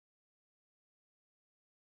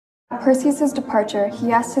At Perseus' departure,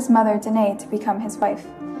 he asked his mother Danae to become his wife,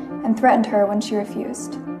 and threatened her when she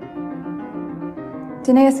refused.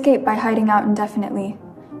 Danae escaped by hiding out indefinitely.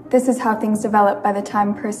 This is how things developed by the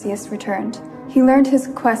time Perseus returned. He learned his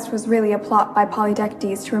quest was really a plot by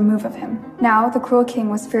Polydectes to remove of him. Now, the cruel king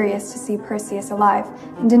was furious to see Perseus alive,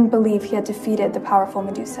 and didn't believe he had defeated the powerful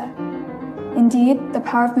Medusa. Indeed, the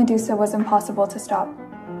power of Medusa was impossible to stop.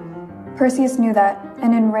 Perseus knew that,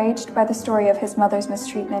 and enraged by the story of his mother's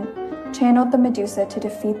mistreatment, channeled the Medusa to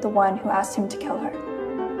defeat the one who asked him to kill her.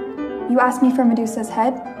 You asked me for Medusa's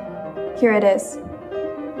head? Here it is.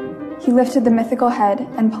 He lifted the mythical head,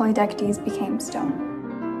 and Polydectes became stone.